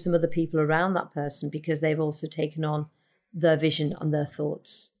have to lose some other people around that person, because they've also taken on their vision and their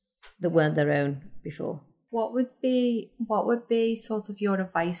thoughts that weren't their own before. What would be sort of your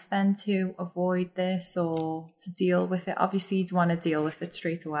advice then to avoid this, or to deal with it? Obviously, you'd want to deal with it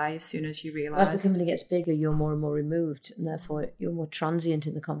straight away as soon as you realise. As the company gets bigger, you're more and more removed, and therefore you're more transient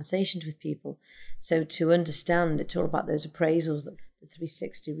in the conversations with people. So to understand, it's all about those appraisals, the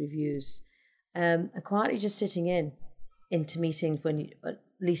 360 reviews, and quietly just sitting into meetings when you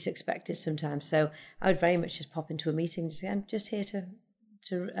least expect it sometimes. So I would very much just pop into a meeting and just say, I'm just here to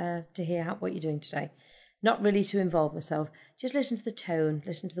hear what you're doing today. Not really to involve myself, just listen to the tone,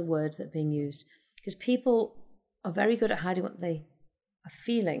 listen to the words that are being used. Because people are very good at hiding what they are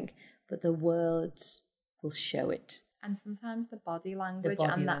feeling, but the words will show it. And sometimes the body language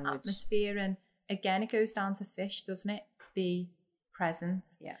and the atmosphere. And again, it goes down to fish, doesn't it? Be present.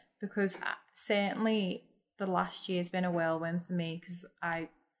 Yeah. Because certainly the last year's been a whirlwind for me, because I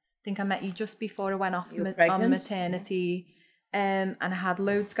think I met you just before I went off on maternity. And I had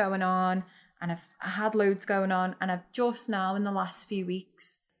loads going on. And I've just now in the last few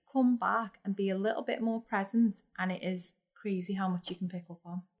weeks come back and be a little bit more present, and it is crazy how much you can pick up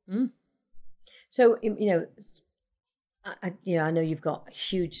on. So, I know you've got a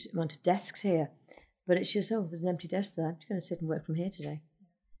huge amount of desks here, but it's just, there's an empty desk there. I'm just going to sit and work from here today.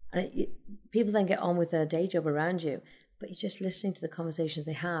 And people then get on with their day job around you, but you're just listening to the conversations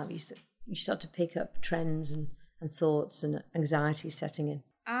they have. You start to pick up trends and thoughts and anxiety setting in.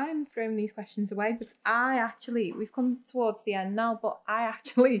 I'm throwing these questions away, but we've come towards the end now, but I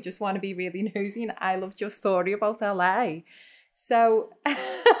actually just want to be really nosy, and I loved your story about LA. So,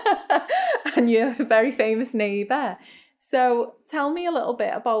 and you're a very famous neighbour. So tell me a little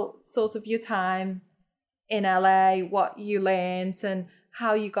bit about sort of your time in LA, what you learned, and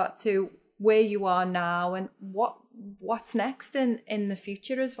how you got to where you are now, and what's next in the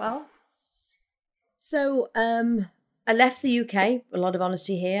future as well. So, I left the UK, a lot of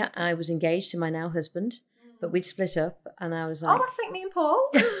honesty here. I was engaged to my now husband, but we'd split up, and I was like... Oh, that's like me and Paul.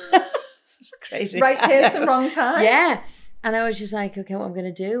 It's crazy. Right person, wrong time. Yeah. And I was just like, okay, what I'm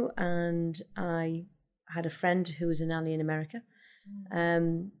going to do? And I had a friend who was a nanny in America,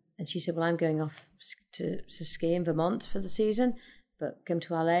 and she said, well, I'm going off to ski in Vermont for the season, but come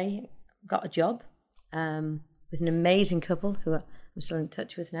to LA, got a job with an amazing couple who I'm still in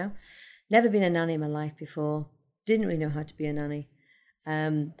touch with now. Never been a nanny in my life before. Didn't really know how to be a nanny.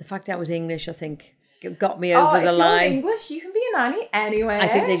 The fact that I was English, I think, got me over the line. You're English, you can be a nanny anyway. I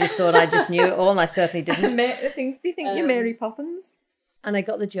think they just thought I just knew it all, and I certainly didn't. They think you're Mary Poppins. And I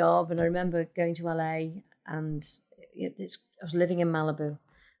got the job, and I remember going to LA, and I was living in Malibu.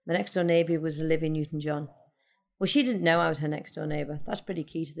 My next door neighbour was Olivia Newton-John. Well, she didn't know I was her next door neighbour. That's pretty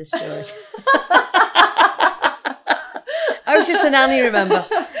key to this story. I was just a nanny, remember.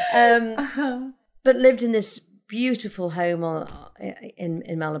 But lived in this beautiful home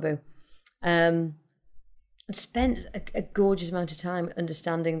in Malibu. And spent a gorgeous amount of time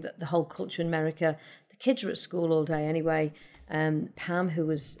understanding the whole culture in America. The kids were at school all day anyway. Pam, who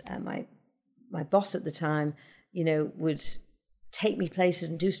was my boss at the time, would take me places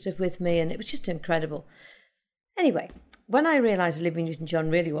and do stuff with me, and it was just incredible. Anyway, when I realised Olivia Newton-John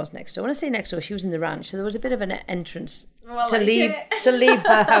really was next door, when I say next door, she was in the ranch, so there was a bit of an entrance to leave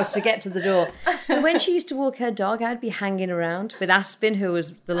her house to get to the door. And when she used to walk her dog, I'd be hanging around with Aspen, who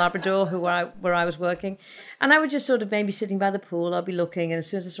was the Labrador where I was working, and I would just sort of maybe sitting by the pool, I'll be looking, and as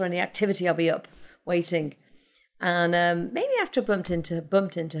soon as I saw any activity, I'll be up waiting. And maybe after I bumped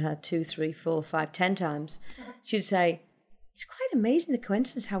into her 2, 3, 4, 5, 10 times, she'd say, it's quite amazing the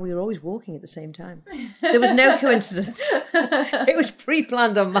coincidence how we were always walking at the same time. There was no coincidence. It was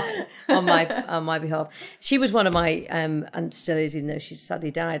pre-planned on my behalf. She was one of my and still is, even though she's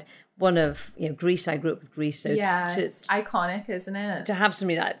sadly died, one of Greece. I grew up with Greece, so it's iconic, isn't it? To have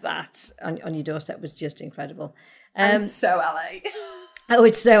somebody like that on your doorstep was just incredible. And it's so LA. Oh,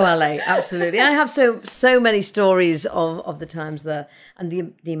 it's so LA, absolutely. I have so many stories of the times there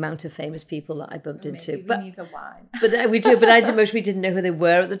and the amount of famous people that I bumped into. We need a wine. But we do. But we didn't know who they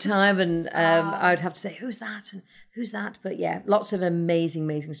were at the time, and I would have to say, "Who's that?" and "Who's that?" But yeah, lots of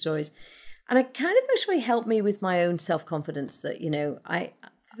amazing stories, and it kind of actually helped me with my own self-confidence. That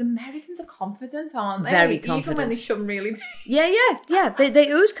because Americans are confident, aren't they? Very confident. Even when they shouldn't really be. Yeah. They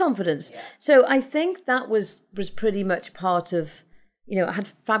ooze confidence. Yeah. So I think that was pretty much part of. I had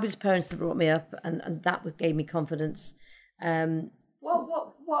fabulous parents that brought me up, and that gave me confidence. I grew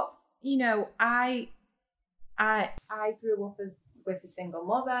up with a single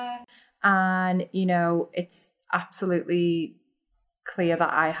mother, and it's absolutely clear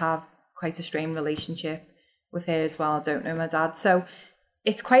that I have quite a strained relationship with her as well. I don't know my dad, so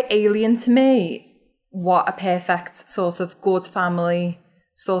it's quite alien to me what a perfect sort of good family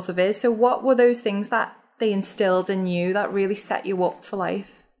sort of is. So what were those things that they instilled in you that really set you up for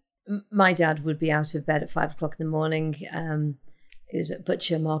life? My dad would be out of bed at 5 o'clock in the morning. He was a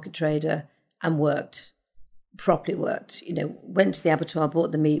butcher, market trader, and properly worked. Went to the abattoir,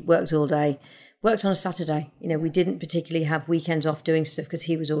 bought the meat, worked all day, worked on a Saturday. We didn't particularly have weekends off doing stuff because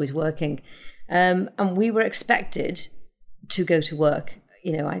he was always working. And we were expected to go to work.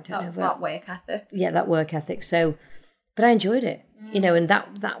 I don't know. That work ethic. Yeah, that work ethic. So, but I enjoyed it. And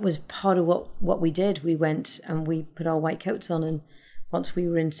that was part of what we did. We went and we put our white coats on, and once we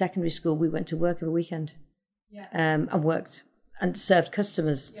were in secondary school, we went to work every weekend, and worked and served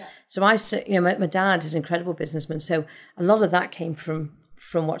customers. Yeah. So my dad is an incredible businessman. So a lot of that came from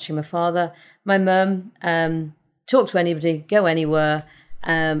watching my father. My mum, talk to anybody, go anywhere.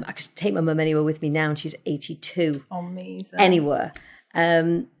 I could take my mum anywhere with me now, and she's 82. Amazing. Anywhere.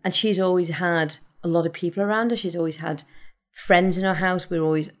 And she's always had a lot of people around her. She's always had friends in our house. We were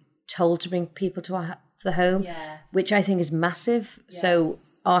always told to bring people to the home, which I think is massive. Yes. So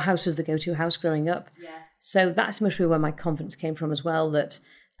our house was the go-to house growing up. Yes. So that's mostly where my confidence came from as well, that,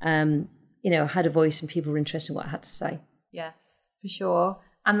 I had a voice and people were interested in what I had to say. Yes, for sure.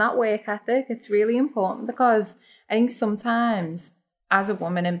 And that work ethic, it's really important, because I think sometimes as a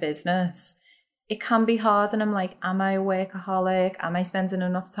woman in business, it can be hard. And I'm like, am I a workaholic? Am I spending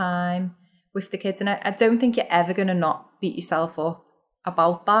enough time with the kids? And I don't think you're ever going to not beat yourself up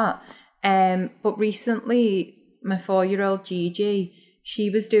about that. But recently, my 4-year-old Gigi,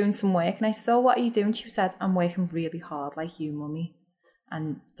 she was doing some work, and I said, "Oh, what are you doing?" She said, "I'm working really hard like you, mummy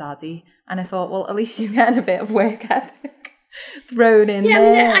and daddy." And I thought, well, at least she's getting a bit of work ethic thrown in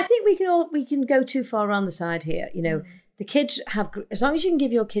there. I think we can go too far around the side here. The kids have, as long as you can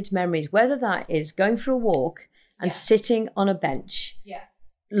give your kids memories, whether that is going for a walk and sitting on a bench,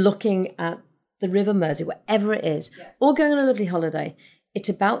 looking at the River Mersey, whatever it is, or going on a lovely holiday. It's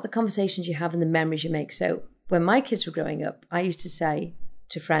about the conversations you have and the memories you make. So when my kids were growing up, I used to say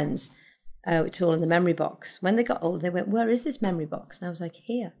to friends, it's all in the memory box. When they got old, they went, "Where is this memory box?" And I was like,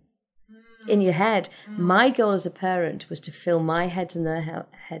 "Here." in your head. My goal as a parent was to fill my head and their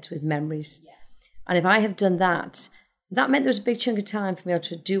heads with memories. Yes. And if I have done that, that meant there was a big chunk of time for me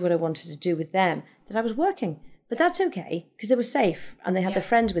to do what I wanted to do with them, that I was working. But that's okay, because they were safe and they had their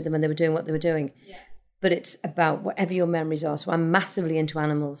friends with them and they were doing what they were doing. Yeah. But it's about whatever your memories are. So I'm massively into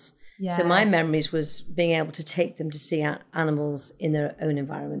animals. Yes. So my memories was being able to take them to see animals in their own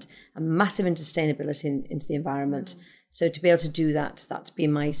environment. I'm massive into sustainability into the environment. So to be able to do that, that's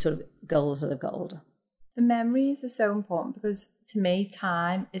been my sort of goals as I've got older. The memories are so important because to me,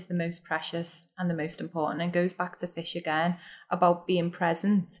 time is the most precious and the most important. And it goes back to Fish again about being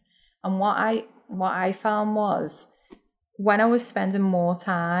present. And what I found was when I was spending more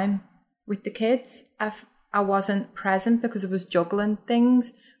time with the kids, I wasn't present because I was juggling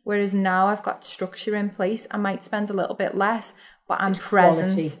things. Whereas now I've got structure in place. I might spend a little bit less, but I'm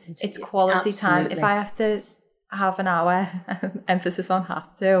present. It's quality time. If I have to have an hour, emphasis on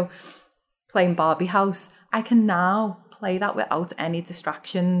have to, playing Barbie House, I can now play that without any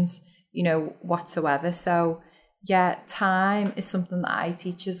distractions, whatsoever. So yeah, time is something that I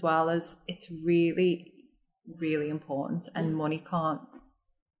teach as well, as it's really, really important, and money can't.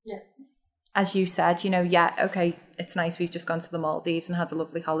 Yeah. As you said, okay, it's nice we've just gone to the Maldives and had a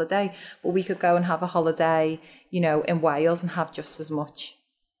lovely holiday, but we could go and have a holiday, in Wales and have just as much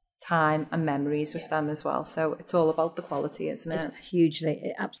time and memories with them as well. So it's all about the quality, isn't it? It's hugely,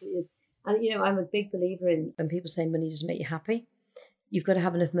 it absolutely is. And, I'm a big believer in when people say money doesn't make you happy, you've got to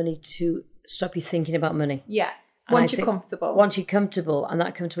have enough money to stop you thinking about money. Yeah, once you're comfortable. Once you're comfortable, and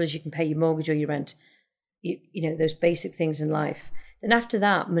that comfortable is you can pay your mortgage or your rent, those basic things in life. Then after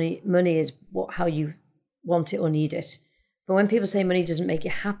that, money is how you want it or need it. But when people say money doesn't make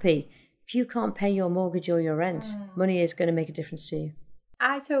you happy, if you can't pay your mortgage or your rent, money is going to make a difference to you.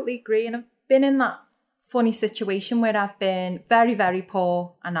 I totally agree. And I've been in that funny situation where I've been very, very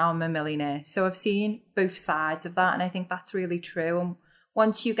poor and now I'm a millionaire. So I've seen both sides of that. And I think that's really true. And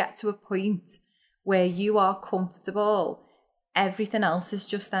once you get to a point where you are comfortable, everything else is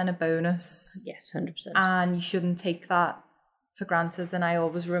just then a bonus. Yes, 100%. And you shouldn't take that for granted. And I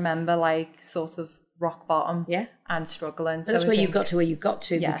always remember sort of rock bottom and struggling. That's where you got to where you got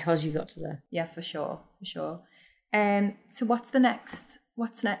to, because you got to there. Yeah, for sure. So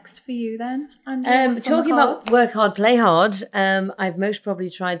what's next for you then, Andrea? Talking about work hard, play hard, I've most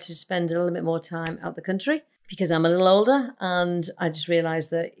probably tried to spend a little bit more time out the country because I'm a little older, and I just realised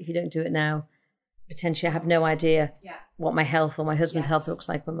that if you don't do it now, potentially I have no idea what my health or my husband's health looks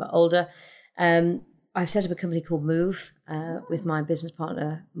like when we're older. I've set up a company called Move with my business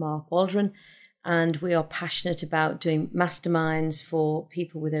partner, Mark Waldron, and we are passionate about doing masterminds for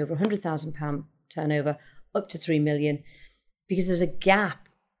people with over £100,000 turnover up to 3 million, because there's a gap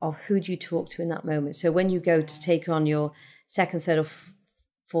of who do you talk to in that moment. So when you go to take on your second, third or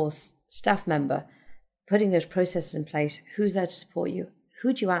fourth staff member, putting those processes in place, who's there to support you?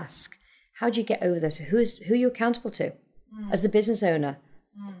 Who do you ask? How do you get over this? Who are you accountable to as the business owner?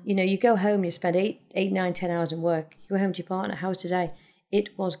 You go home, you spend 8, 9, 10 hours in work. You go home to your partner. How was today?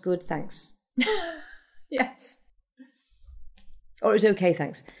 It was good, thanks. Yes. Or it was okay,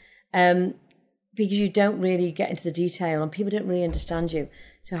 thanks. Because you don't really get into the detail and people don't really understand you.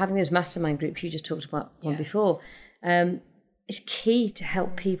 So having those mastermind groups, you just talked about one before, is key to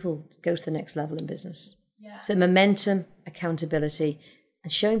help people go to the next level in business. Yeah. So momentum, accountability,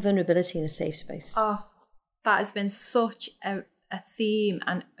 and showing vulnerability in a safe space. Oh, that has been such a theme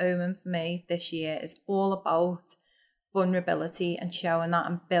and omen for me this year. Is all about vulnerability and showing that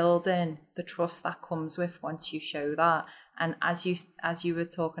and building the trust that comes with once you show that. And as you were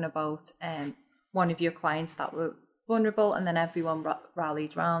talking about one of your clients that were vulnerable and then everyone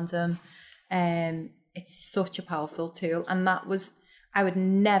rallied around them, it's such a powerful tool. And I would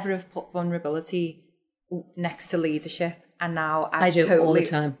never have put vulnerability next to leadership, and now I do totally, all the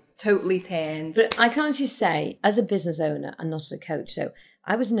time. Totally turned. But I can honestly say, as a business owner and not as a coach, so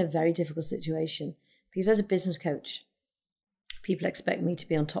I was in a very difficult situation because as a business coach, people expect me to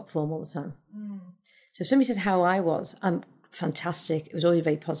be on top form all the time. So if somebody said how I was, I'm fantastic. It was always a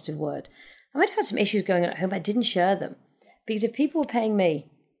very positive word. I might have had some issues going on at home, but I didn't share them. Because if people were paying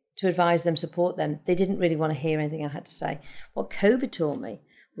me to advise them, support them, they didn't really want to hear anything I had to say. What COVID taught me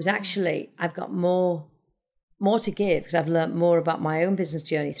was actually I've got more to give because I've learned more about my own business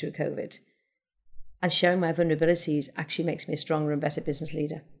journey through COVID. And sharing my vulnerabilities actually makes me a stronger and better business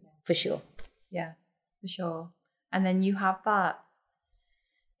leader, for sure. Yeah, for sure. And then you have that,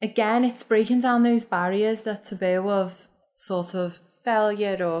 again, it's breaking down those barriers, that taboo of sort of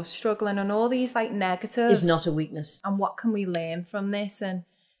failure or struggling and all these negatives. Is not a weakness. And what can we learn from this? And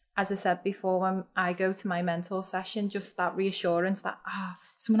as I said before, when I go to my mentor session, just that reassurance that,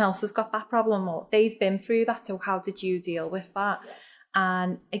 someone else has got that problem, or they've been through that, so how did you deal with that? Yeah.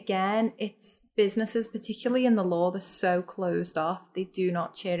 And again, it's businesses, particularly in the law, they're so closed off. They do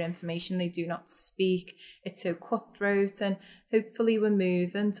not share information. They do not speak. It's so cutthroat. And hopefully we're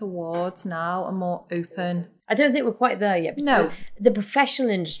moving towards now a more open... I don't think we're quite there yet. But no. The professional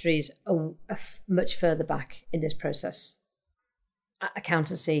industries are much further back in this process.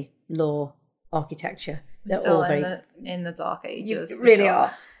 Accountancy, law, architecture. They're still all in the dark ages. You really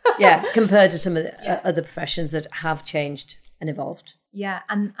are. Yeah, compared to some of the other professions that have changed and evolved. Yeah,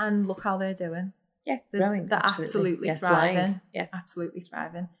 and look how they're doing. Yeah, growing. They're absolutely thriving. Flying. Yeah, absolutely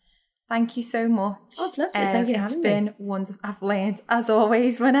thriving. Thank you so much. Oh, lovely. Thank you for having me. It's been wonderful. I've learned, as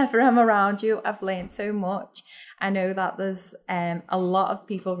always, whenever I'm around you, I've learned so much. I know that there's a lot of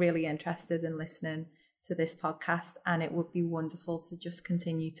people really interested in listening to this podcast, and it would be wonderful to just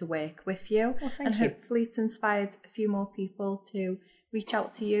continue to work with you. Well, and hopefully it's inspired a few more people to reach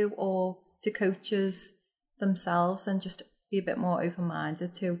out to you or to coaches themselves and just be a bit more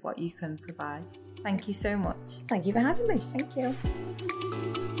open-minded to what you can provide. Thank you so much. Thank you for having me. Thank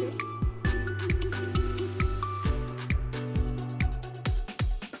you.